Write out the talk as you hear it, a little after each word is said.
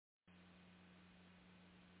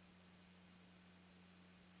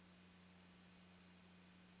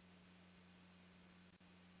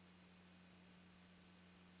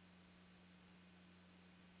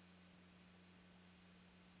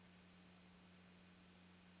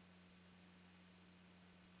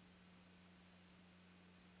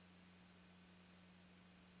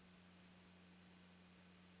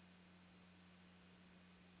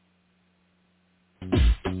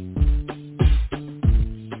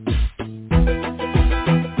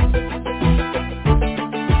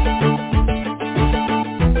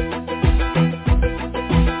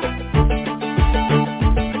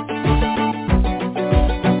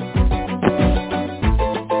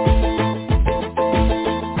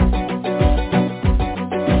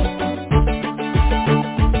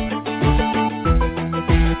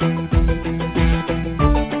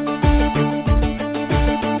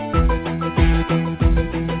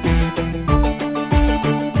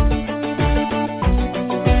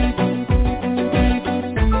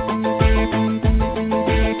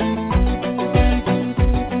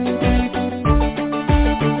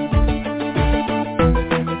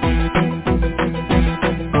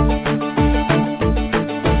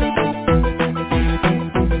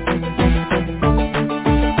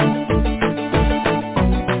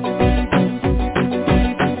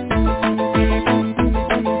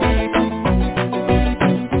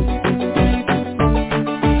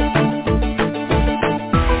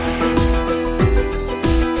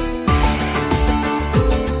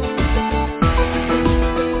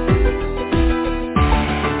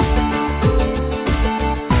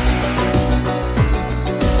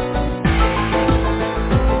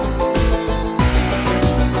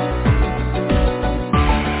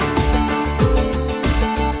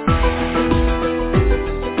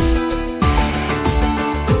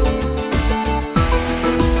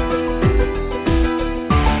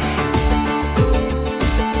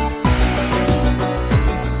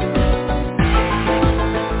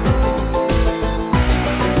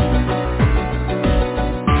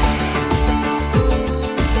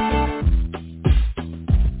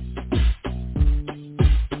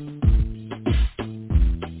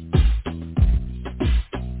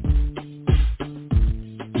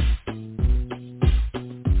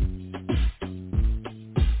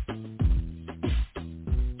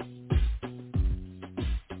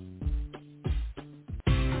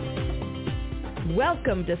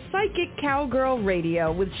Welcome to Psychic Cowgirl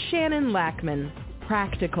Radio with Shannon Lackman.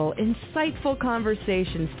 Practical, insightful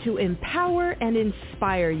conversations to empower and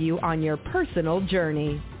inspire you on your personal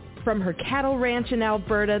journey. From her cattle ranch in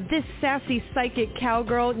Alberta, this sassy psychic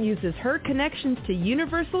cowgirl uses her connections to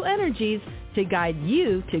universal energies to guide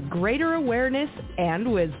you to greater awareness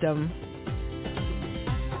and wisdom.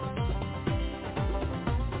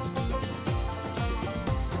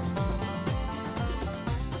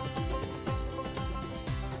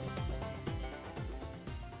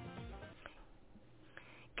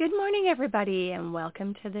 Good morning, everybody, and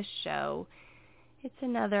welcome to the show. It's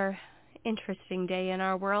another interesting day in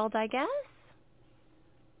our world, I guess.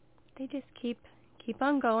 They just keep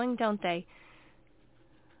on going, don't they?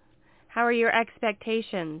 How are your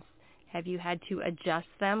expectations? Have you had to adjust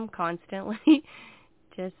them constantly?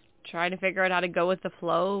 Just try to figure out how to go with the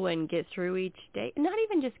flow and get through each day. Not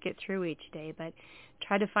even just get through each day, but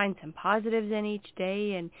try to find some positives in each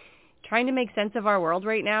day. And trying to make sense of our world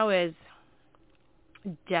right now is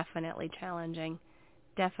definitely challenging.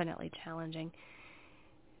 Definitely challenging.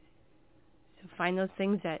 So find those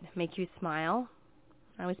things that make you smile.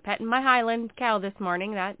 I was petting my Highland cow this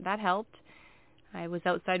morning. That helped. I was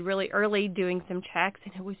outside really early doing some checks,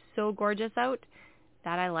 and it was so gorgeous out.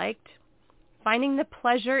 That I liked. Finding the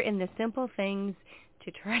pleasure in the simple things to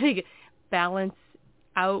try to balance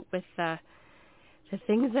out with the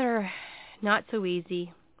things that are not so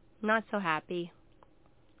easy, not so happy,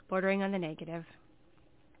 bordering on the negative.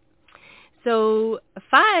 So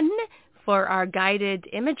fun for our guided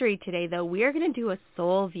imagery today, though. We are going to do a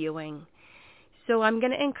soul viewing. So I'm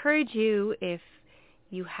going to encourage you, if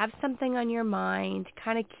you have something on your mind,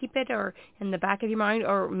 kind of keep it or in the back of your mind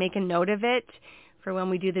or make a note of it for when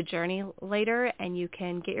we do the journey later, and you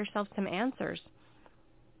can get yourself some answers.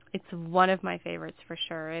 It's one of my favorites for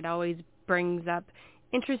sure. It always brings up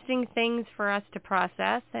interesting things for us to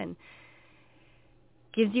process and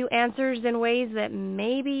gives you answers in ways that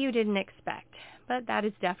maybe you didn't expect, but that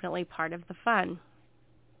is definitely part of the fun.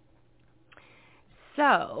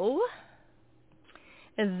 So,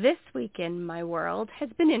 this week in my world has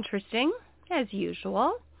been interesting, as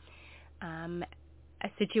usual. A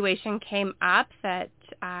situation came up that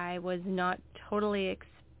I was not totally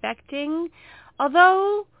expecting,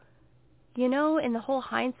 although, in the whole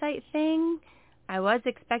hindsight thing, I was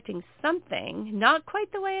expecting something, not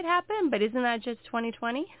quite the way it happened, but isn't that just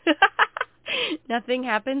 2020? Nothing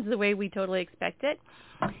happens the way we totally expect it.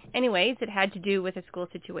 Anyways, it had to do with a school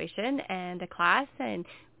situation and a class, and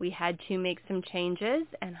we had to make some changes,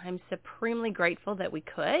 and I'm supremely grateful that we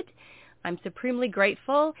could. I'm supremely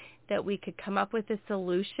grateful that we could come up with a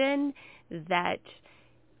solution that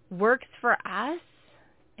works for us,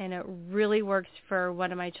 and it really works for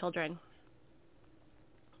one of my children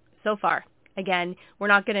so far. Again, we're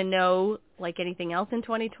not going to know, like anything else in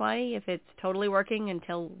 2020, if it's totally working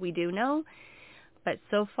until we do know. But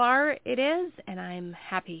so far it is, and I'm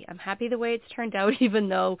happy. I'm happy the way it's turned out, even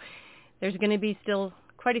though there's going to be still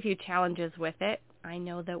quite a few challenges with it. I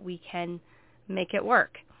know that we can make it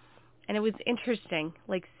work. And it was interesting,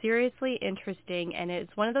 like seriously interesting. And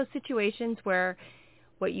it's one of those situations where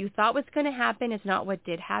what you thought was going to happen is not what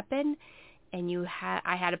did happen. And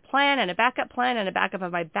I had a plan and a backup plan and a backup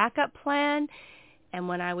of my backup plan. And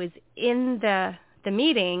when I was in the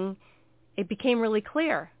meeting, it became really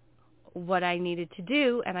clear what I needed to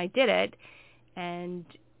do, and I did it. And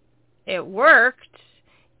it worked,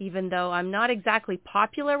 even though I'm not exactly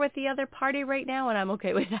popular with the other party right now, and I'm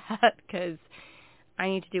okay with that because I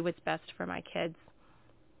need to do what's best for my kids.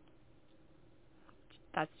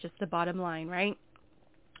 That's just the bottom line, right?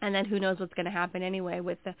 And then who knows what's going to happen anyway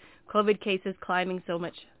with the COVID cases climbing so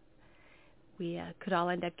much. We could all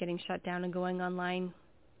end up getting shut down and going online.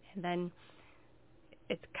 And then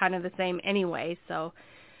it's kind of the same anyway. So,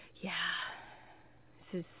 yeah,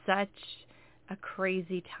 this is such a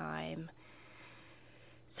crazy time.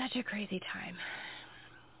 Such a crazy time.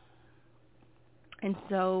 And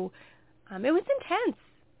so it was intense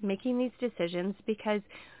making these decisions because,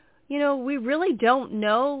 we really don't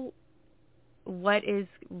know what is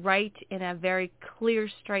right in a very clear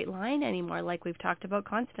straight line anymore, like we've talked about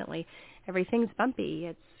constantly. Everything's bumpy,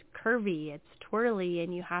 it's curvy, it's twirly,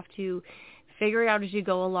 and you have to figure it out as you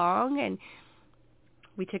go along. And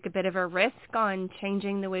we took a bit of a risk on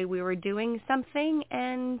changing the way we were doing something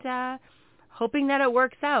and hoping that it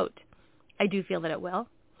works out. I do feel that it will.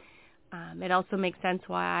 It also makes sense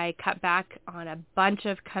why I cut back on a bunch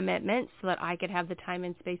of commitments so that I could have the time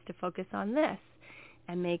and space to focus on this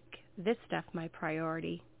and make this stuff my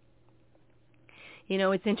priority.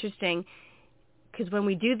 It's interesting because when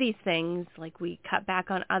we do these things, like we cut back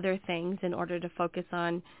on other things in order to focus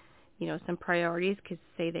on, some priorities because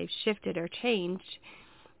say they've shifted or changed.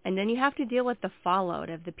 And then you have to deal with the fallout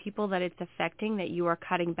of the people that it's affecting that you are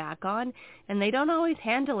cutting back on, and they don't always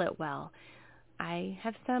handle it well. I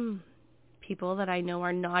have some people that I know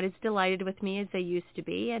are not as delighted with me as they used to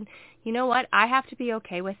be, and you know what? I have to be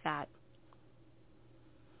okay with that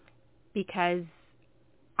because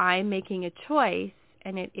I'm making a choice,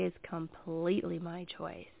 and it is completely my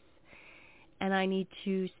choice. And I need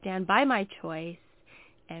to stand by my choice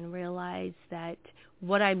and realize that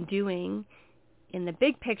what I'm doing in the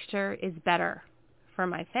big picture is better for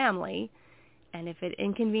my family. And if it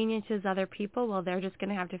inconveniences other people, well, they're just going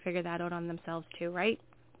to have to figure that out on themselves too, right?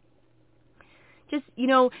 Just,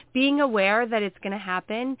 being aware that it's going to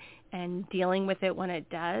happen and dealing with it when it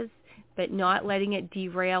does, but not letting it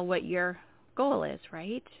derail what your goal is,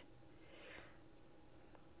 right?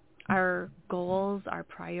 Our goals, our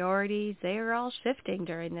priorities, they are all shifting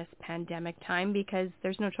during this pandemic time because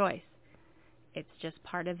there's no choice. It's just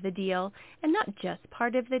part of the deal. And not just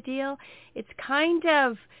part of the deal. It's kind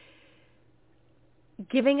of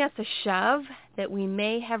giving us a shove that we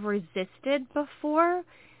may have resisted before,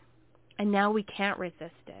 and now we can't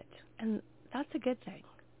resist it. And that's a good thing,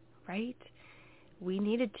 right? We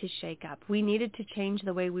needed to shake up. We needed to change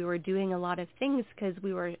the way we were doing a lot of things because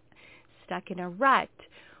we were stuck in a rut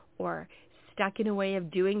or stuck in a way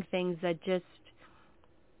of doing things that just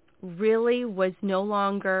really was no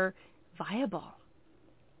longer viable.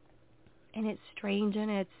 And it's strange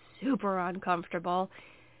and it's super uncomfortable,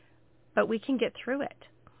 but we can get through it.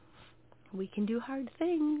 We can do hard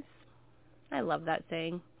things. I love that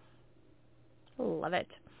saying. Love it.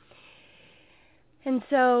 And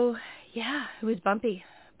so, yeah, it was bumpy,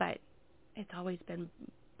 but it's always been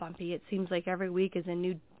bumpy. It seems like every week is a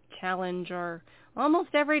new challenge, or almost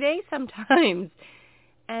every day sometimes.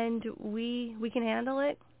 And we can handle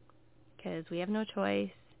it because we have no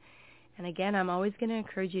choice. And again, I'm always going to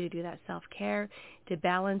encourage you to do that self-care, to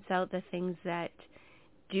balance out the things that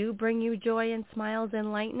do bring you joy and smiles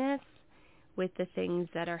and lightness with the things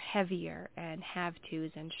that are heavier and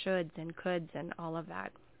have-tos and shoulds and coulds and all of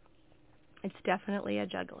that. It's definitely a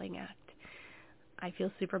juggling act. I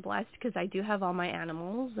feel super blessed because I do have all my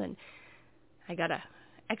animals, and I got an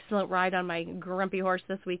excellent ride on my grumpy horse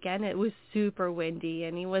this weekend. It was super windy,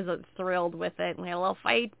 and he wasn't thrilled with it, and we had a little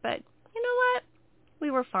fight, but you know what?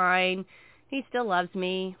 We were fine. He still loves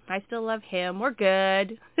me. I still love him. We're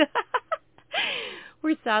good.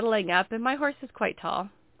 We're saddling up, and my horse is quite tall.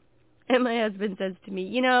 And my husband says to me,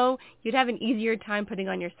 you'd have an easier time putting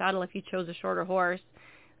on your saddle if you chose a shorter horse.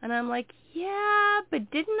 And I'm like, yeah, but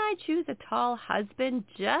didn't I choose a tall husband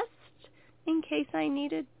just in case I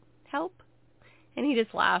needed help? And he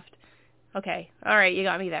just laughed. Okay, all right, you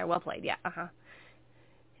got me there. Well played, yeah, uh-huh.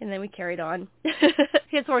 And then we carried on.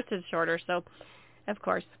 His horse is shorter, so of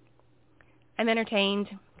course. I'm entertained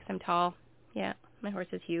because I'm tall. Yeah, my horse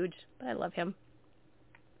is huge, but I love him.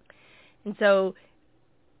 And so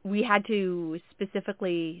we had to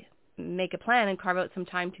specifically make a plan and carve out some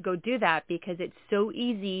time to go do that because it's so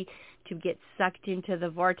easy to get sucked into the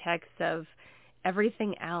vortex of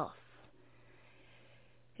everything else.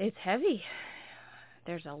 It's heavy.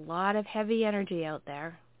 There's a lot of heavy energy out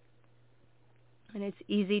there. And it's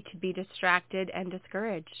easy to be distracted and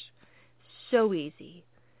discouraged. So easy.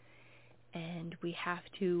 And we have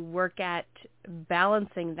to work at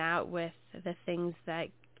balancing that with the things that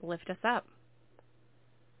lift us up.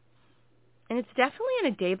 And it's definitely on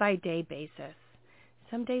a day-by-day basis.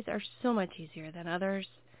 Some days are so much easier than others.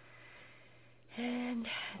 And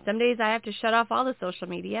some days I have to shut off all the social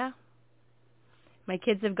media. My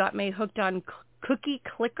kids have got me hooked on cookie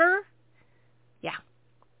clicker. Yeah.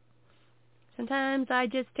 Sometimes I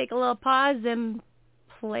just take a little pause and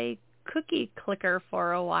play cookie clicker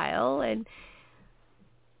for a while, and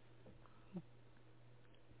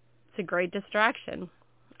it's a great distraction.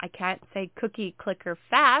 I can't say cookie clicker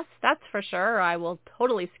fast, that's for sure. I will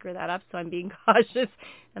totally screw that up, so I'm being cautious.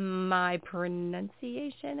 My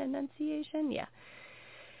enunciation, yeah.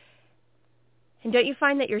 And don't you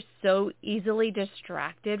find that you're so easily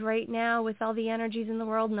distracted right now with all the energies in the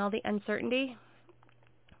world and all the uncertainty?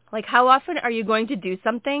 Like, how often are you going to do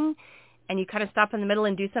something and you kind of stop in the middle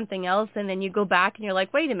and do something else, and then you go back and you're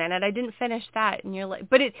like, wait a minute, I didn't finish that. And you're like,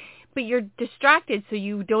 but you're distracted, so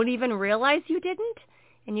you don't even realize you didn't.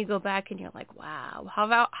 And you go back and you're like, wow,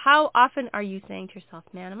 how often are you saying to yourself,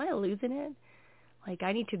 man, am I losing it? Like,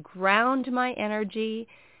 I need to ground my energy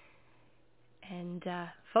and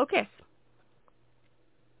focus.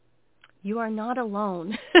 You are not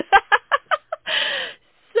alone.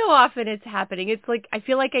 So often it's happening. It's like I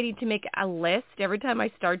feel like I need to make a list every time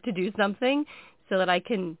I start to do something so that I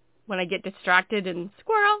can, when I get distracted and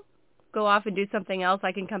squirrel, go off and do something else,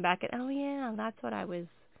 I can come back and, oh yeah, that's what I was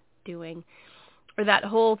doing. Or that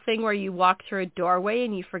whole thing where you walk through a doorway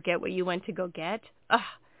and you forget what you went to go get. Ugh.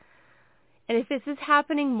 And if this is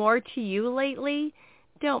happening more to you lately,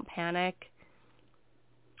 don't panic.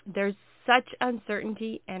 There's such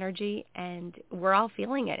uncertainty, energy, and we're all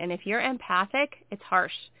feeling it. And if you're empathic, it's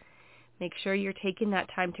harsh. Make sure you're taking that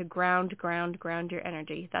time to ground your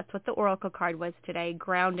energy. That's what the Oracle card was today,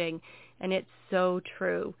 grounding. And it's so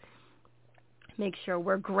true. Make sure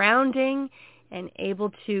we're grounding and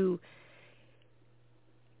able to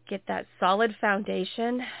get that solid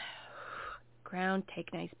foundation. Ground,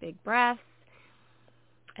 take nice big breaths.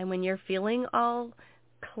 And when you're feeling all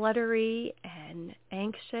cluttery and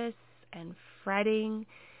anxious and fretting,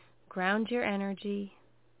 ground your energy.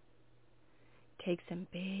 Take some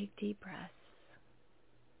big, deep breaths.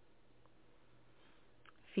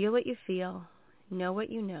 Feel what you feel, know what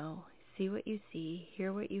you know, see what you see,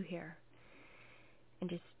 hear what you hear. And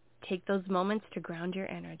just take those moments to ground your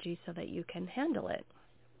energy so that you can handle it.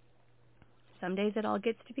 Some days it all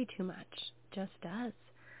gets to be too much. Just does.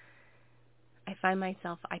 I find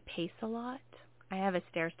myself, I pace a lot. I have a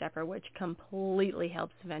stair stepper, which completely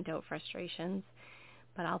helps vent out frustrations,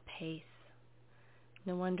 but I'll pace.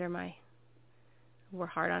 No wonder we're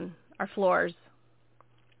hard on our floors.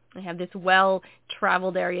 I have this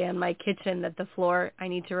well-traveled area in my kitchen that the floor, I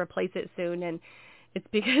need to replace it soon, and it's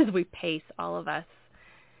because we pace, all of us.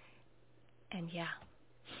 And yeah,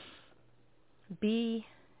 be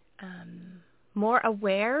more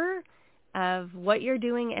aware of what you're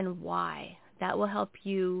doing and why. That will help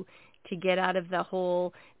you to get out of the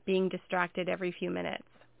whole being distracted every few minutes.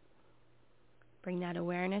 Bring that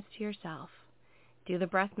awareness to yourself. Do the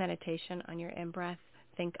breath meditation. On your in-breath,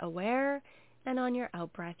 think aware, and on your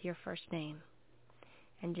out-breath, your first name.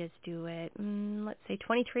 And just do it, let's say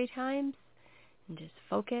 23 times, and just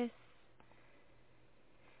focus.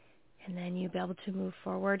 And then you'll be able to move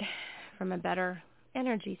forward from a better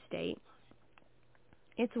energy state.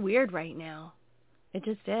 It's weird right now. It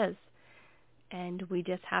just is. And we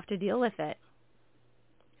just have to deal with it.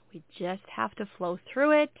 We just have to flow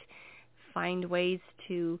through it, find ways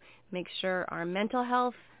to make sure our mental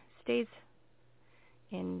health stays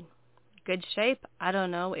in good shape. I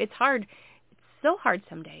don't know. It's hard. It's so hard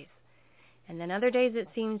some days. And then other days it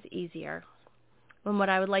seems easier. And what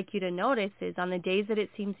I would like you to notice is on the days that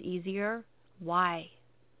it seems easier, why?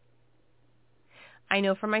 I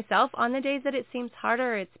know for myself, on the days that it seems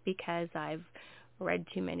harder, it's because I've read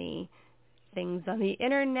too many things on the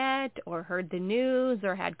internet or heard the news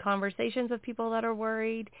or had conversations with people that are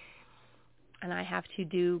worried. And I have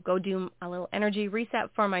to go do a little energy reset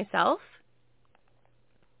for myself.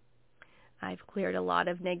 I've cleared a lot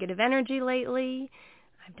of negative energy lately.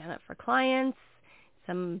 I've done it for clients,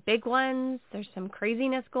 some big ones. There's some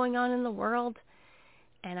craziness going on in the world.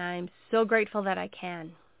 And I'm so grateful that I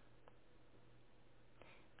can.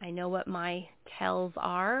 I know what my tells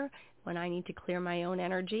are when I need to clear my own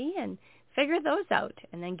energy and figure those out,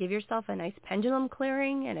 and then give yourself a nice pendulum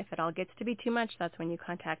clearing, and if it all gets to be too much, that's when you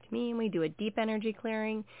contact me, and we do a deep energy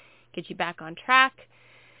clearing, get you back on track,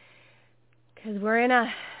 because we're in a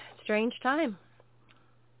strange time.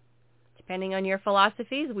 Depending on your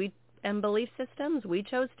philosophies and belief systems, we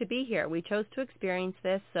chose to be here. We chose to experience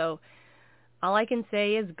this, so all I can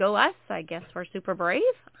say is go us. I guess we're super brave.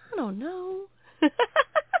 I don't know. Let's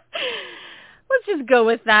just go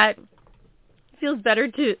with that. It feels better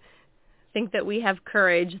to think that we have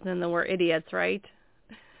courage than that we're idiots, right?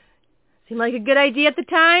 Seemed like a good idea at the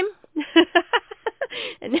time.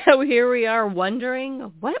 And now here we are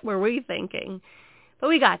wondering, what were we thinking? But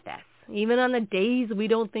we got this. Even on the days we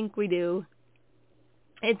don't think we do.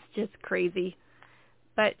 It's just crazy,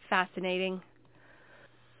 but fascinating.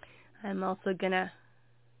 I'm also going to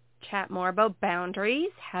chat more about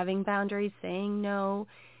boundaries, having boundaries, saying no,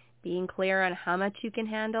 being clear on how much you can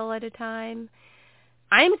handle at a time.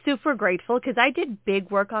 I'm super grateful because I did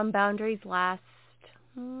big work on boundaries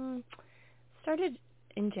started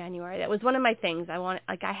in January. That was one of my things. I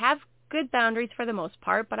have good boundaries for the most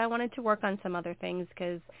part, but I wanted to work on some other things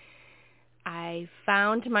because I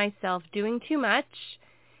found myself doing too much,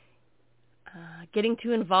 getting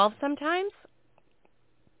too involved sometimes,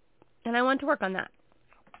 and I wanted to work on that.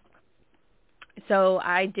 So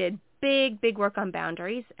I did big work on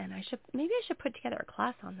boundaries, and I should put together a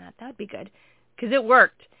class on that. That would be good. Because it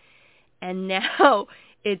worked. And now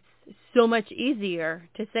it's so much easier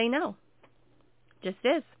to say no. Just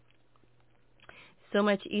is. So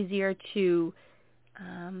much easier to,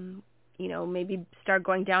 maybe start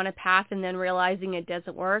going down a path and then realizing it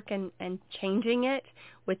doesn't work and changing it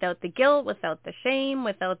without the guilt, without the shame,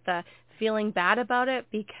 without the feeling bad about it,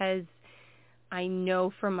 because I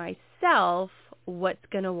know for myself what's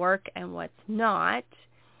going to work and what's not.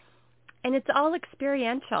 And it's all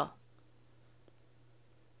experiential.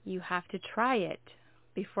 You have to try it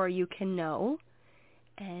before you can know.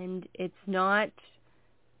 And it's not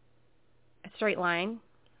a straight line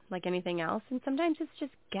like anything else. And sometimes it's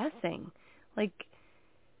just guessing. Like,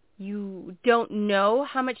 you don't know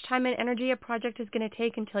how much time and energy a project is going to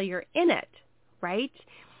take until you're in it, right?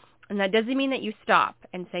 And that doesn't mean that you stop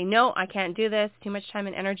and say, no, I can't do this, too much time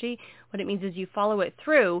and energy. What it means is you follow it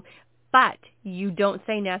through, but you don't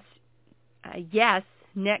say yes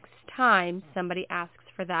next time somebody asks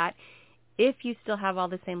for that if you still have all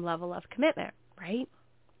the same level of commitment, right?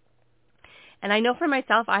 And I know for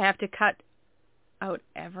myself, I have to cut out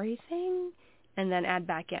everything and then add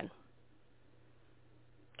back in.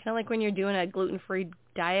 Kind of like when you're doing a gluten-free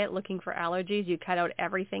diet looking for allergies, you cut out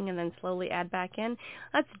everything and then slowly add back in.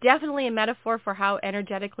 That's definitely a metaphor for how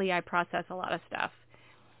energetically I process a lot of stuff.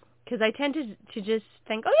 Because I tend to just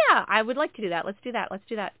think, oh yeah, I would like to do that. Let's do that. Let's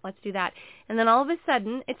do that. Let's do that. And then all of a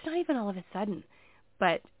sudden, it's not even all of a sudden,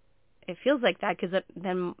 but it feels like that because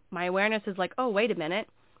then my awareness is like, oh, wait a minute.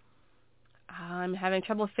 I'm having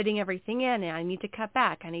trouble fitting everything in, and I need to cut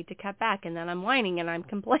back. I need to cut back. And then I'm whining and I'm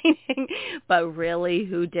complaining. But really,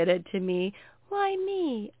 who did it to me? Why,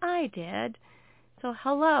 me. I did. So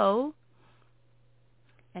hello.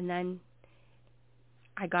 And then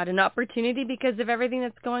I got an opportunity because of everything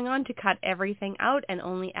that's going on to cut everything out and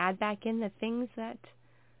only add back in the things that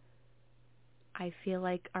I feel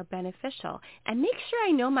like are beneficial. And make sure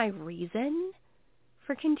I know my reason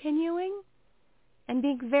for continuing. And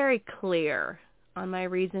being very clear on my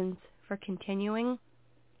reasons for continuing,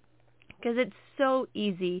 because it's so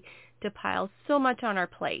easy to pile so much on our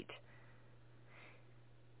plate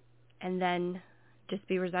and then just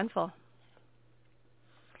be resentful.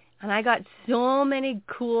 And I got so many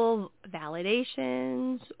cool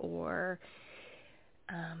validations or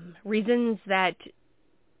reasons that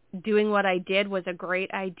doing what I did was a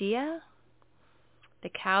great idea. The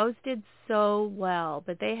cows did so well,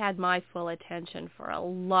 but they had my full attention for a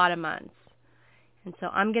lot of months. And so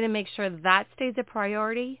I'm going to make sure that stays a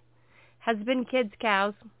priority. Husband, kids,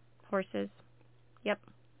 cows, horses. Yep.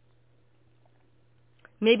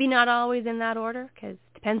 Maybe not always in that order, because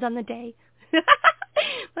it depends on the day.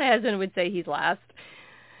 My husband would say he's last,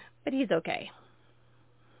 but he's okay.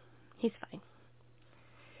 He's fine.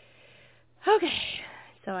 Okay.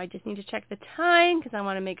 So I just need to check the time because I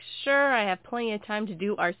want to make sure I have plenty of time to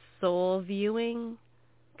do our soul viewing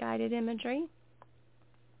guided imagery.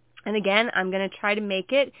 And again, I'm going to try to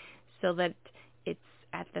make it so that it's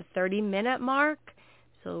at the 30-minute mark.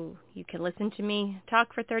 So you can listen to me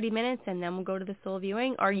talk for 30 minutes and then we'll go to the soul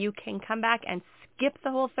viewing. Or you can come back and skip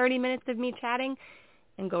the whole 30 minutes of me chatting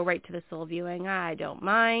and go right to the soul viewing. I don't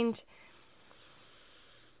mind.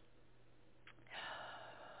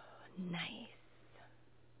 Nice.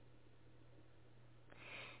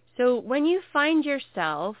 So when you find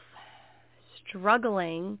yourself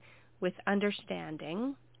struggling with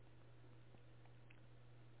understanding,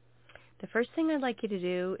 the first thing I'd like you to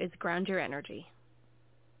do is ground your energy.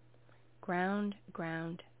 Ground,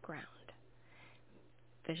 ground, ground.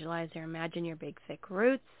 Visualize or imagine your big, thick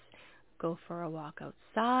roots. Go for a walk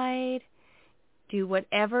outside. Do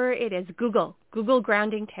whatever it is. Google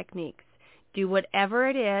grounding techniques. Do whatever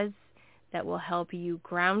it is that will help you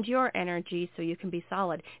ground your energy so you can be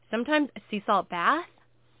solid. Sometimes a sea salt bath,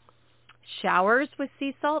 showers with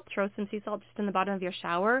sea salt, throw some sea salt just in the bottom of your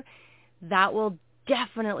shower. That will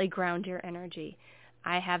definitely ground your energy.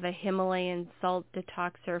 I have a Himalayan salt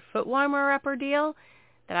detoxer foot warmer upper deal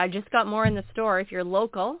that I just got more in the store. If you're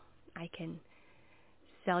local, I can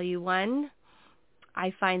sell you one.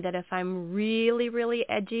 I find that if I'm really, really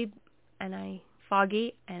edgy and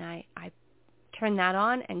foggy and I turn that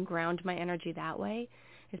on and ground my energy that way,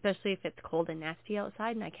 especially if it's cold and nasty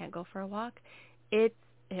outside and I can't go for a walk, it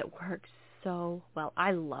works so well.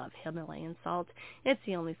 I love Himalayan salt. It's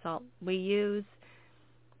the only salt we use.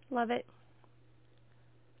 Love it.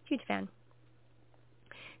 Huge fan.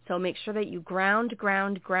 So make sure that you ground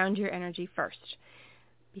your energy first,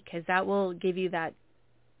 because that will give you that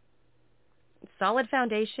solid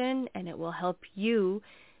foundation and it will help you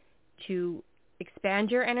to expand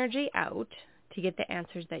your energy out to get the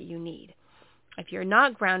answers that you need. If you're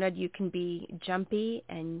not grounded, you can be jumpy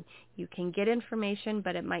and you can get information,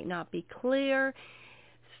 but it might not be clear.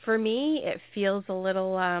 For me, it feels a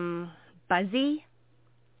little buzzy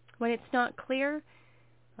when it's not clear.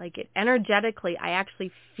 Like energetically, I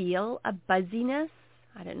actually feel a buzziness.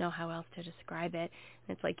 I don't know how else to describe it.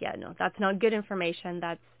 And it's like, yeah, no, that's not good information.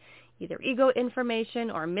 That's either ego information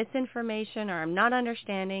or misinformation, or I'm not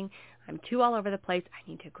understanding. I'm too all over the place. I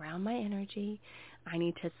need to ground my energy. I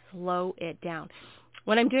need to slow it down.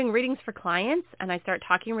 When I'm doing readings for clients and I start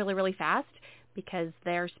talking really, really fast because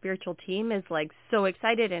their spiritual team is like so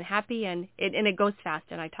excited and happy and it goes fast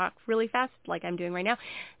and I talk really fast like I'm doing right now,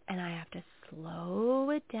 and I have to slow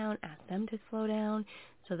it down, ask them to slow down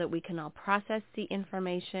so that we can all process the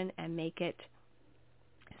information and make it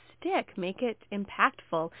stick, make it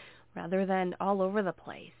impactful rather than all over the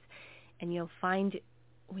place. And you'll find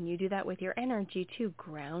when you do that with your energy too,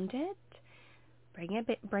 ground it,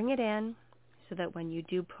 bring it in so that when you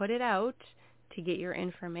do put it out to get your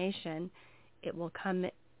information, it will come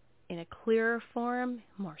in a clearer form,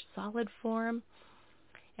 more solid form.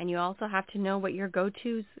 And you also have to know what your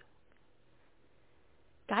go-to's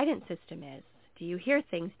guidance system is. Do you hear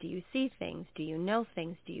things? Do you see things? Do you know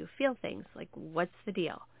things? Do you feel things? Like, what's the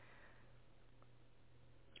deal?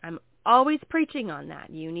 I'm always preaching on that.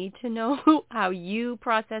 You need to know how you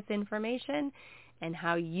process information and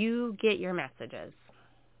how you get your messages.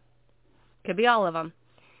 Could be all of them,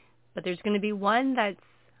 but there's going to be one that's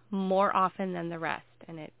more often than the rest,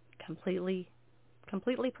 and it completely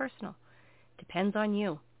personal. Depends on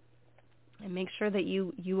you. And make sure that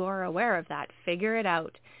you are aware of that. Figure it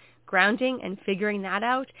out. Grounding and figuring that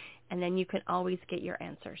out, and then you can always get your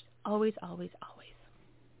answers. Always, always, always.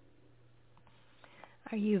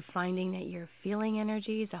 Are you finding that you're feeling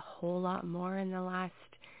energies a whole lot more in the last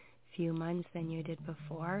few months than you did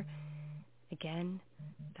before? Again,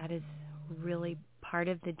 that is really part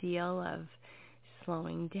of the deal of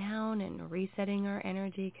slowing down and resetting our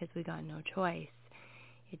energy because we got no choice.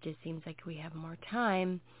 It just seems like we have more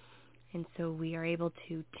time, and so we are able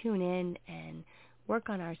to tune in and work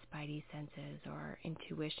on our spidey senses or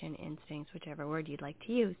intuition, instincts, whichever word you'd like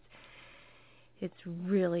to use. It's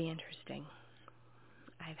really interesting.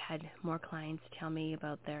 I've had more clients tell me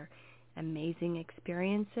about their amazing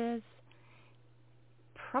experiences,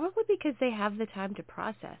 probably because they have the time to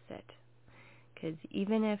process it. Because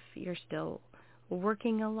even if you're still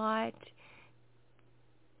working a lot,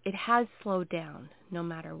 it has slowed down no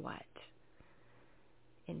matter what,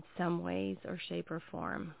 in some ways or shape or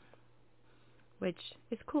form, which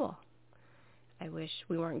is cool. I wish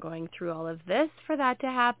we weren't going through all of this for that to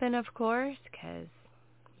happen, of course, because,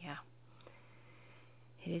 yeah,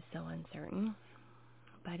 it is so uncertain.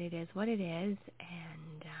 But it is what it is,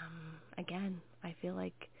 and again, I feel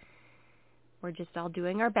like we're just all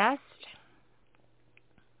doing our best,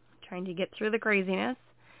 trying to get through the craziness.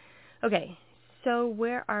 Okay, so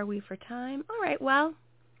where are we for time? All right, well,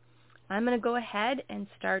 I'm going to go ahead and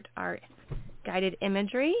start our guided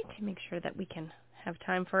imagery to make sure that we can have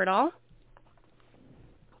time for it all.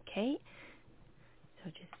 Okay,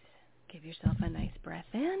 so just give yourself a nice breath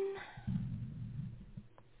in.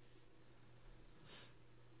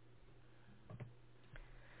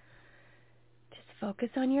 Just focus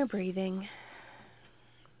on your breathing.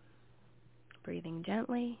 Breathing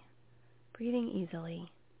gently, breathing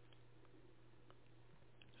easily.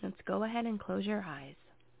 Let's go ahead and close your eyes.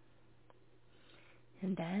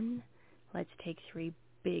 And then let's take 3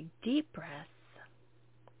 big deep breaths.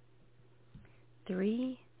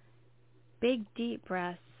 3 big deep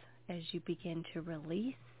breaths as you begin to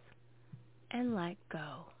release and let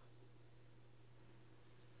go.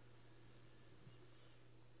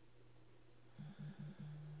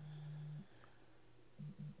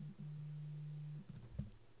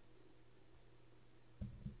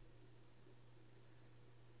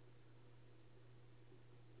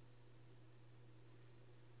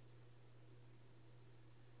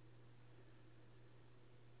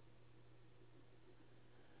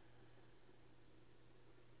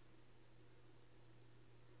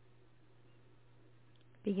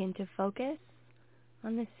 Begin to focus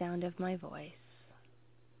on the sound of my voice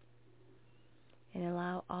and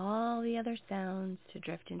allow all the other sounds to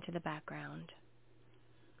drift into the background.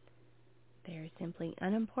 They are simply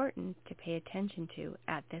unimportant to pay attention to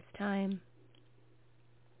at this time.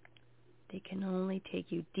 They can only take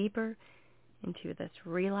you deeper into this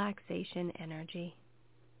relaxation energy.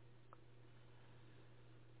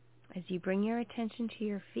 As you bring your attention to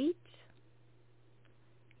your feet,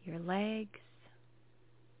 your legs,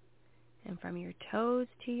 and from your toes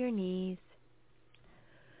to your knees,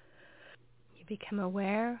 you become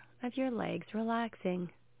aware of your legs relaxing.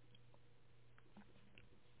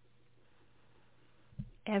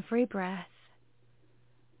 Every breath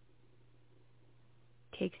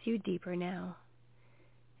takes you deeper now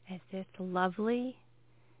as this lovely,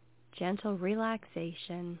 gentle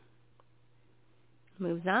relaxation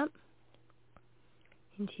moves up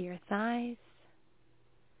into your thighs,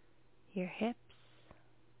 your hips,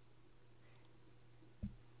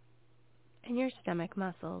 and your stomach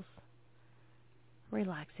muscles.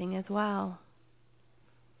 relaxing as well.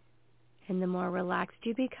 And the more relaxed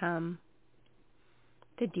you become,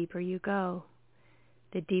 the deeper you go.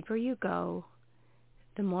 The deeper you go,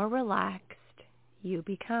 the more relaxed you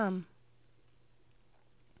become.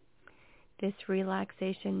 This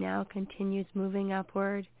relaxation now continues moving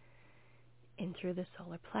upward in through the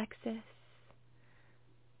solar plexus,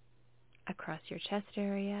 across your chest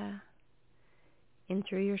area, in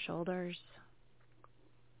through your shoulders,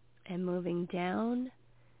 and moving down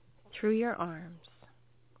through your arms,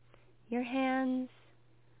 your hands,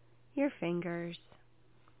 your fingers,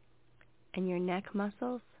 and your neck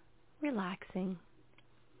muscles, relaxing,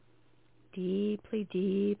 deeply,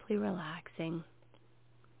 deeply relaxing.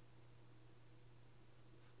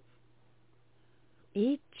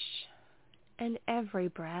 Each and every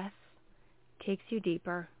breath takes you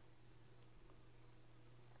deeper.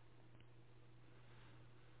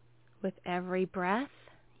 With every breath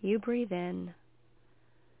you breathe in,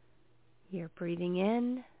 you're breathing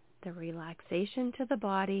in the relaxation to the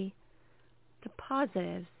body, the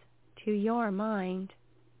positives to your mind.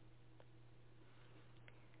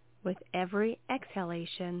 With every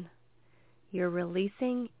exhalation, you're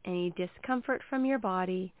releasing any discomfort from your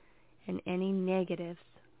body and any negatives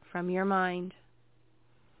from your mind.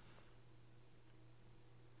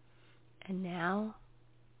 And now,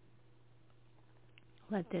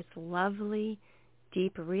 let this lovely,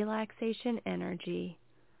 deep relaxation energy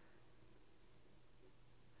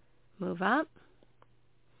move up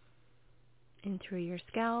and through your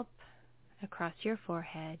scalp, across your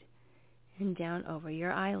forehead, and down over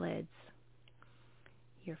your eyelids,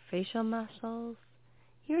 your facial muscles,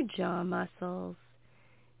 your jaw muscles,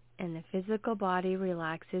 and the physical body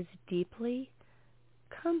relaxes deeply,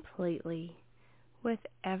 completely, with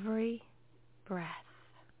every breath.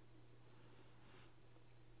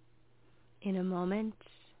 In a moment,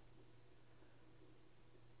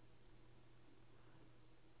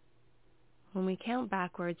 when we count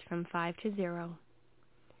backwards from 5 to 0,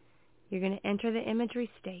 you're going to enter the imagery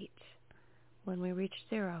state when we reach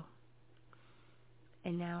 0.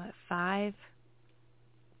 And now at 5,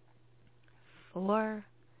 4,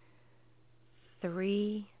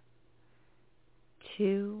 3,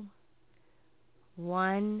 2,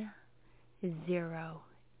 1, 0.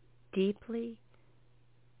 Deeply,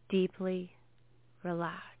 deeply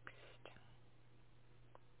relaxed.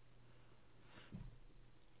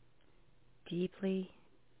 Deeply,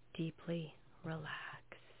 deeply relaxed.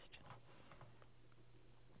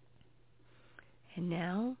 And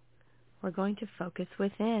now we're going to focus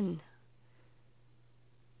within.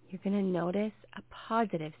 You're going to notice a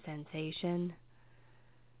positive sensation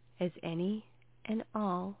as any and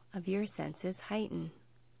all of your senses heighten.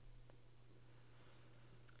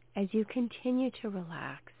 As you continue to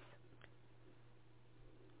relax,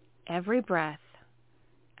 every breath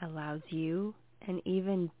allows you an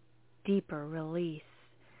even deeper release,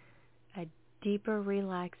 a deeper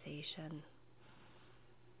relaxation.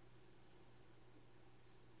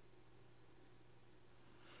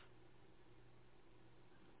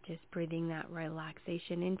 Just breathing that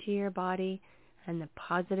relaxation into your body and the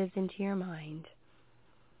positives into your mind.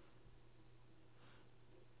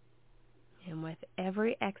 And with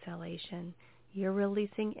every exhalation, you're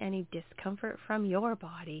releasing any discomfort from your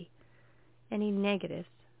body, any negatives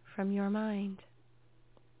from your mind.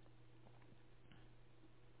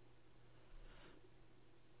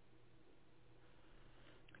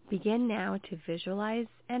 Begin now to visualize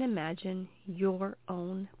and imagine your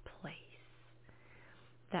own place.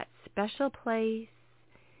 That special place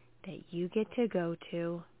that you get to go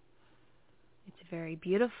to. It's very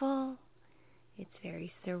beautiful. It's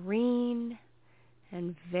very serene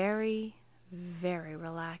and very, very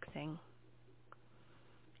relaxing.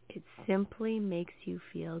 It simply makes you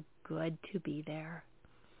feel good to be there.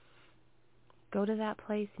 Go to that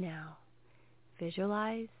place now.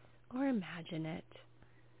 Visualize or imagine it.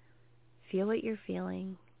 Feel what you're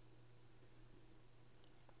feeling.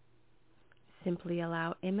 Simply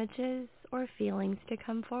allow images or feelings to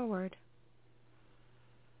come forward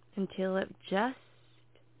until it just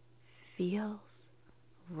feels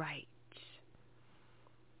right.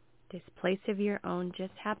 This place of your own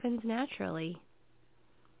just happens naturally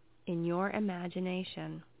in your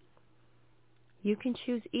imagination. You can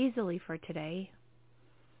choose easily for today.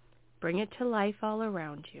 Bring it to life all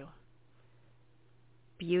around you.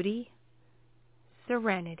 Beauty,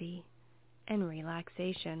 serenity, and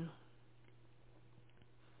relaxation.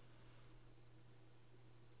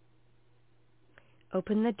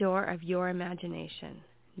 Open the door of your imagination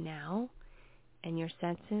now, and your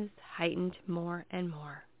senses heightened more and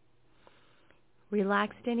more.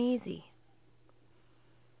 Relaxed and easy.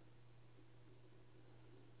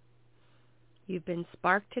 you've been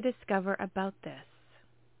sparked to discover about this,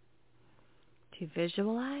 to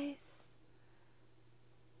visualize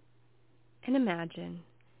and imagine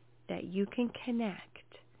that you can connect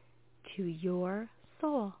to your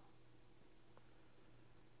soul.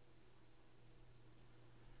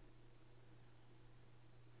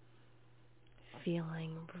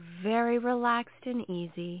 Feeling very relaxed and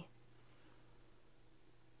easy.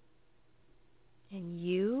 And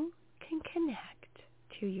you can connect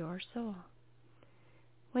to your soul.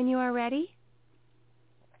 When you are ready,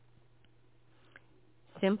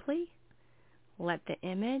 simply let the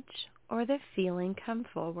image or the feeling come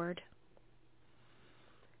forward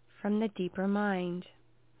from the deeper mind.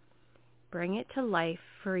 Bring it to life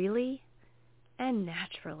freely and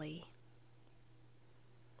naturally.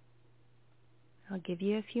 I'll give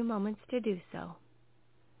you a few moments to do so.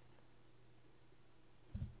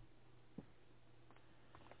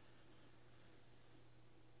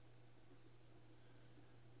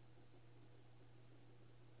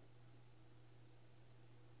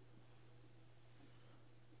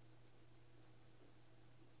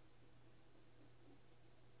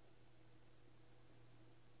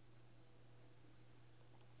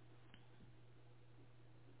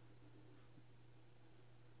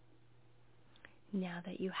 Now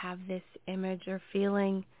that you have this image or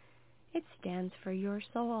feeling, it stands for your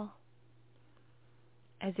soul.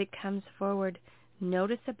 As it comes forward,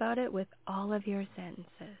 notice about it with all of your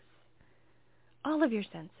senses. All of your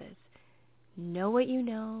senses. Know what you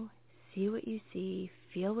know, see what you see,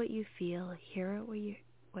 feel what you feel, hear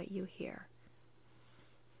what you hear.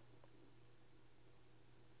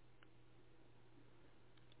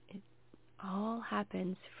 It all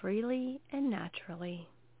happens freely and naturally.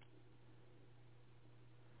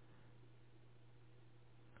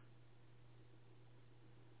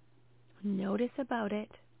 Notice about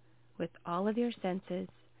it with all of your senses,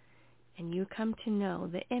 and you come to know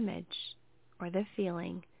the image or the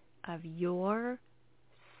feeling of your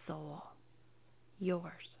soul,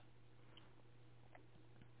 yours.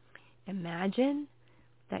 Imagine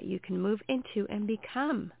that you can move into and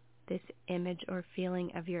become this image or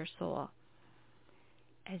feeling of your soul,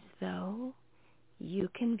 as though you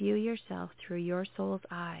can view yourself through your soul's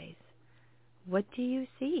eyes. What do you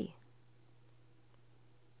see?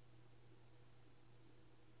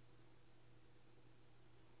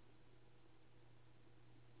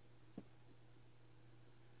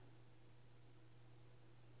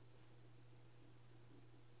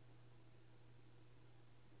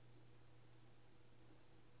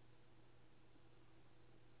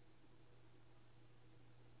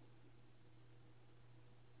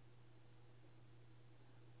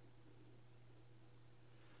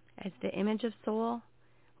 As the image of soul,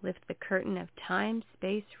 lift the curtain of time,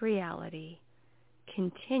 space, reality.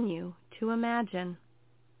 Continue to imagine.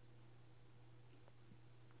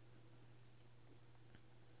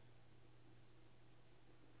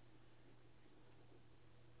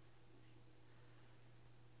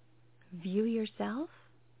 View yourself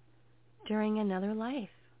during another life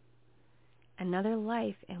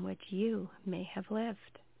in which you may have lived.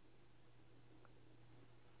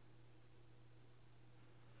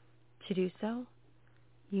 To do so,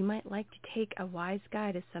 you might like to take a wise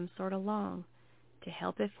guide of some sort along to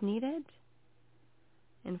help if needed,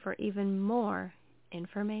 and for even more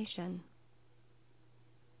information.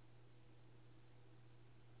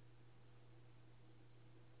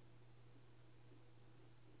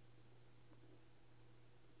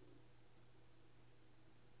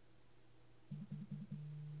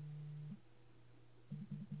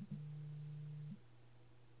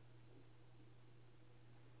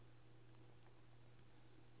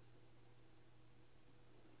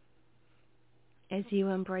 As you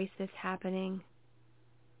embrace this happening,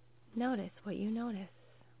 notice what you notice.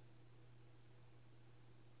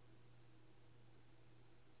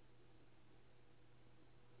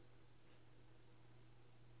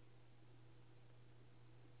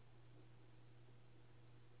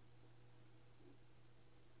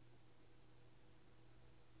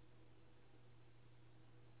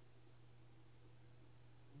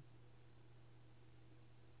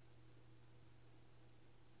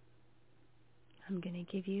 I'm going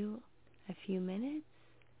to give you a few minutes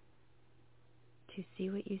to see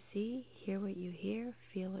what you see, hear what you hear,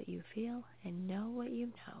 feel what you feel, and know what you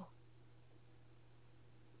know.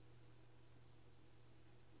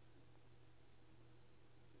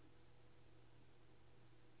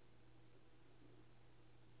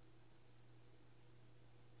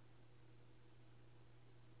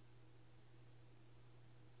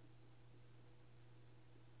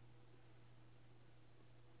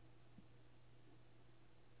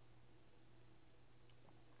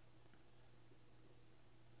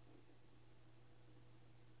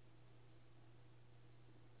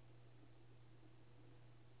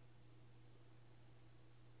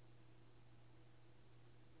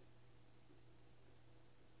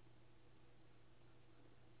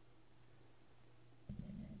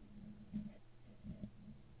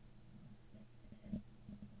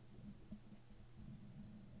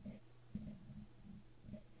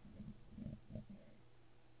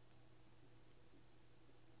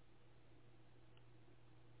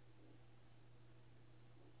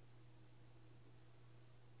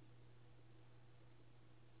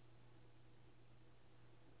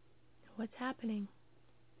 what's happening.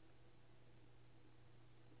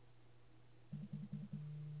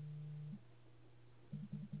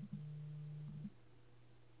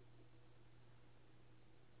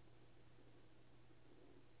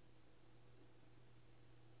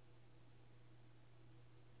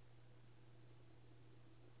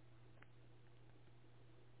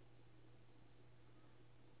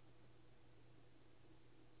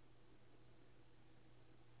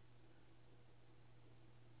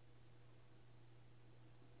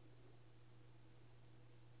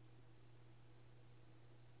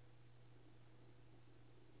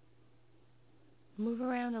 Move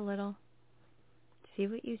around a little. See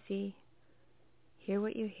what you see. Hear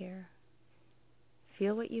what you hear.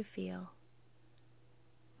 Feel what you feel.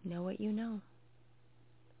 Know what you know.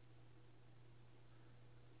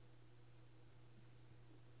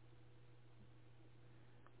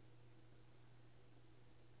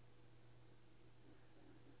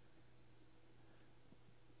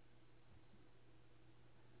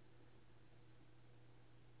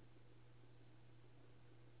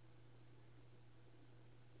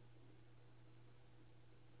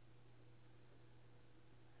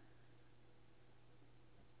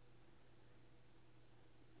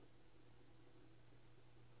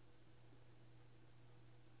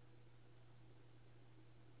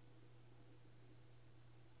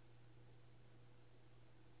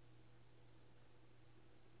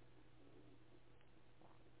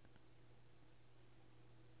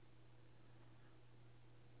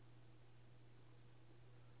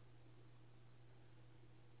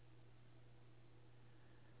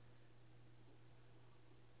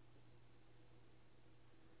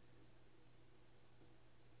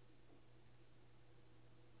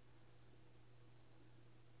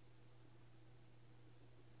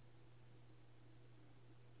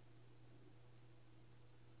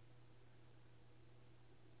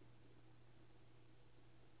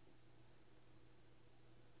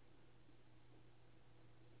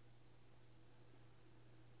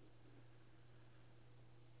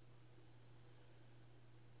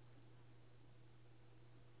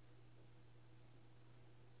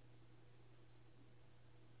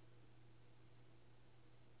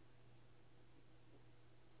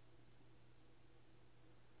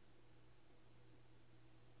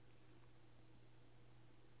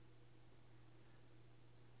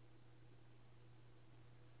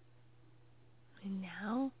 And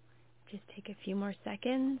now, just take a few more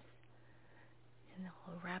seconds, and then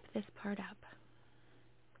we'll wrap this part up.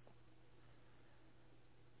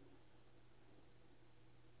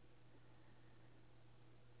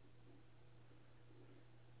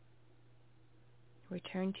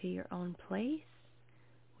 Return to your own place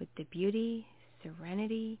with the beauty,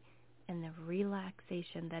 serenity, and the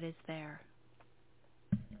relaxation that is there.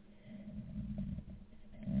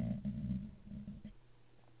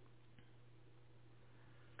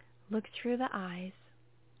 Look through the eyes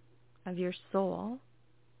of your soul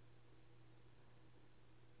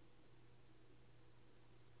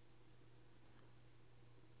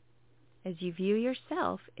as you view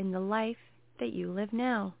yourself in the life that you live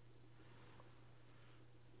now.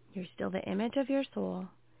 You're still the image of your soul,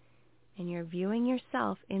 and you're viewing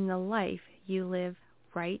yourself in the life you live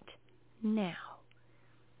right now.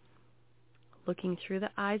 Looking through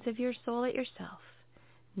the eyes of your soul at yourself.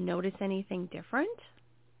 Notice anything different?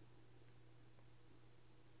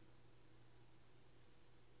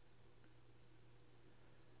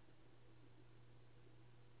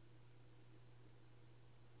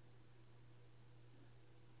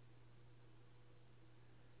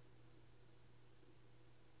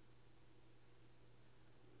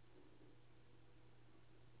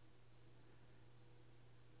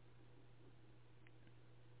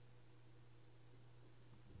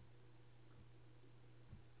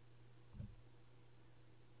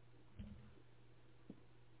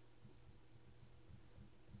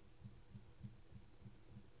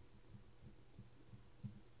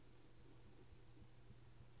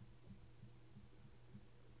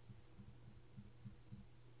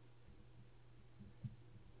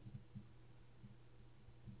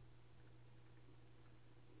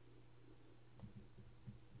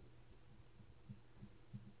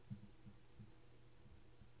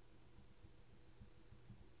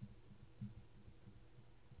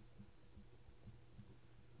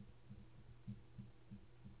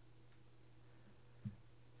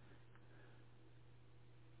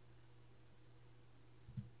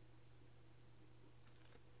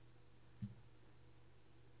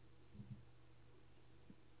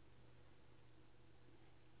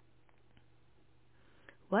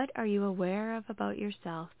 What are you aware of about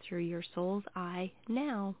yourself through your soul's eye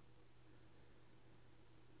now?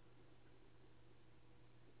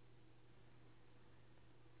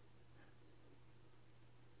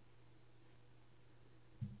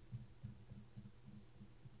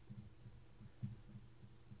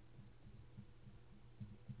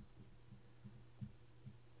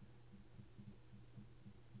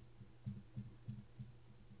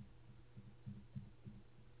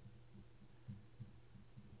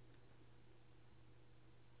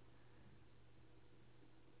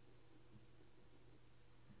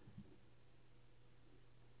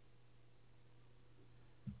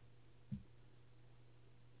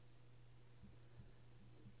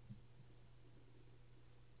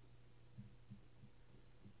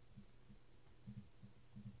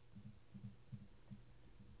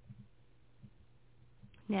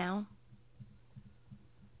 Now,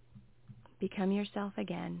 become yourself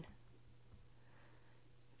again.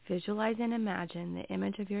 Visualize and imagine the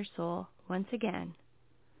image of your soul once again.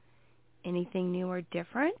 Anything new or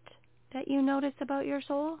different that you notice about your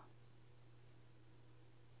soul?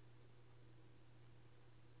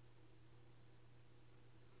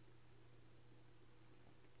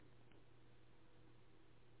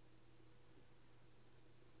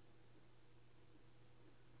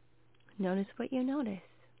 Notice what you notice.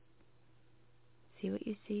 See what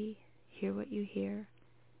you see, hear what you hear,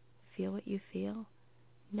 feel what you feel,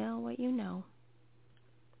 know what you know.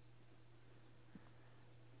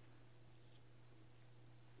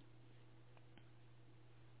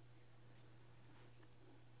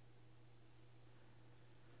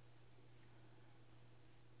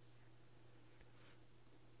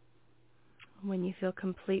 When you feel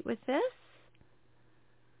complete with this,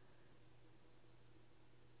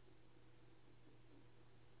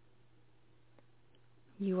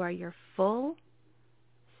 you are your full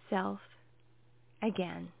self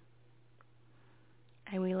again.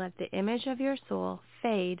 And we let the image of your soul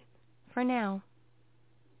fade for now.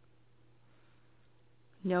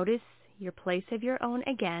 Notice your place of your own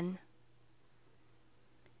again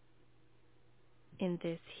in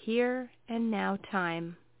this here and now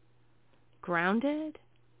time. Grounded,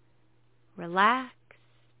 relaxed,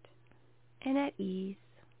 and at ease.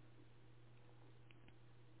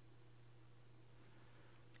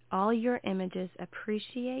 All your images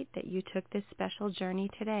appreciate that you took this special journey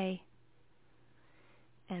today.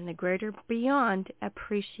 And the greater beyond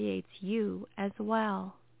appreciates you as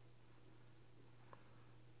well.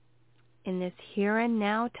 In this here and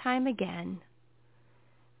now time again,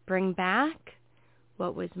 bring back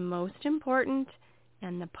what was most important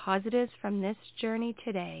and the positives from this journey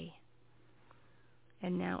today.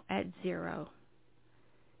 And now at 0.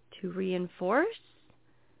 To reinforce,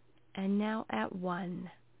 and now at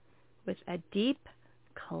 1. With a deep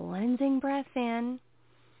cleansing breath in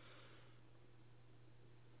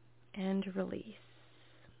and release.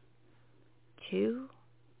 2,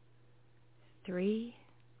 3,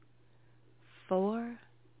 4,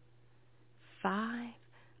 5.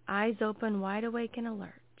 Eyes open, wide awake and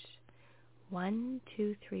alert. 1,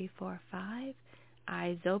 2, 3, 4, 5.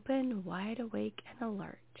 Eyes open, wide awake and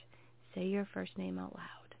alert. Say your first name out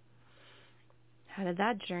loud. How did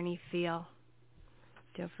that journey feel?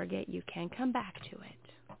 Don't forget, you can come back to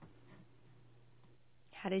it.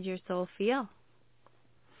 How did your soul feel?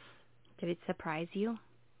 Did it surprise you?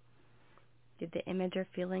 Did the image or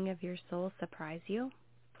feeling of your soul surprise you?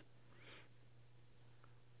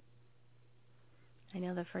 I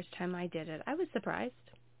know the first time I did it, I was surprised.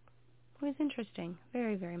 It was interesting.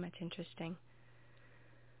 Very, very much interesting.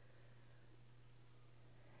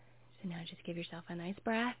 So now just give yourself a nice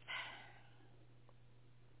breath.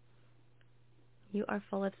 You are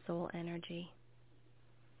full of soul energy.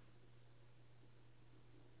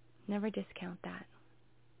 Never discount that.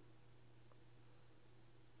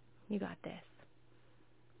 You got this.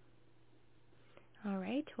 All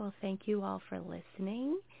right. Well, thank you all for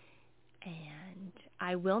listening. And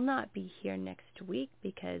I will not be here next week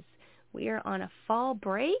because we are on a fall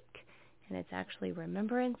break, and it's actually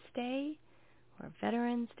Remembrance Day or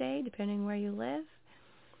Veterans Day, depending where you live.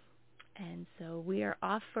 And so we are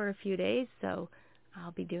off for a few days, so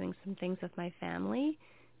I'll be doing some things with my family.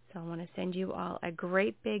 So I want to send you all a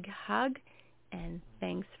great big hug, and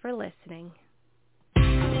thanks for listening.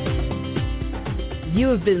 You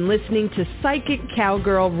have been listening to Psychic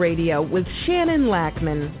Cowgirl Radio with Shannon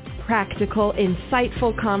Lackman. Practical,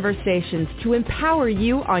 insightful conversations to empower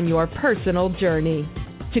you on your personal journey.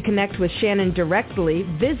 To connect with Shannon directly,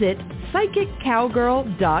 visit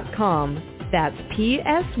psychiccowgirl.com. That's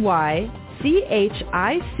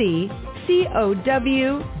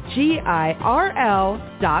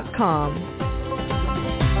PSYCHICCOWGIRL.com.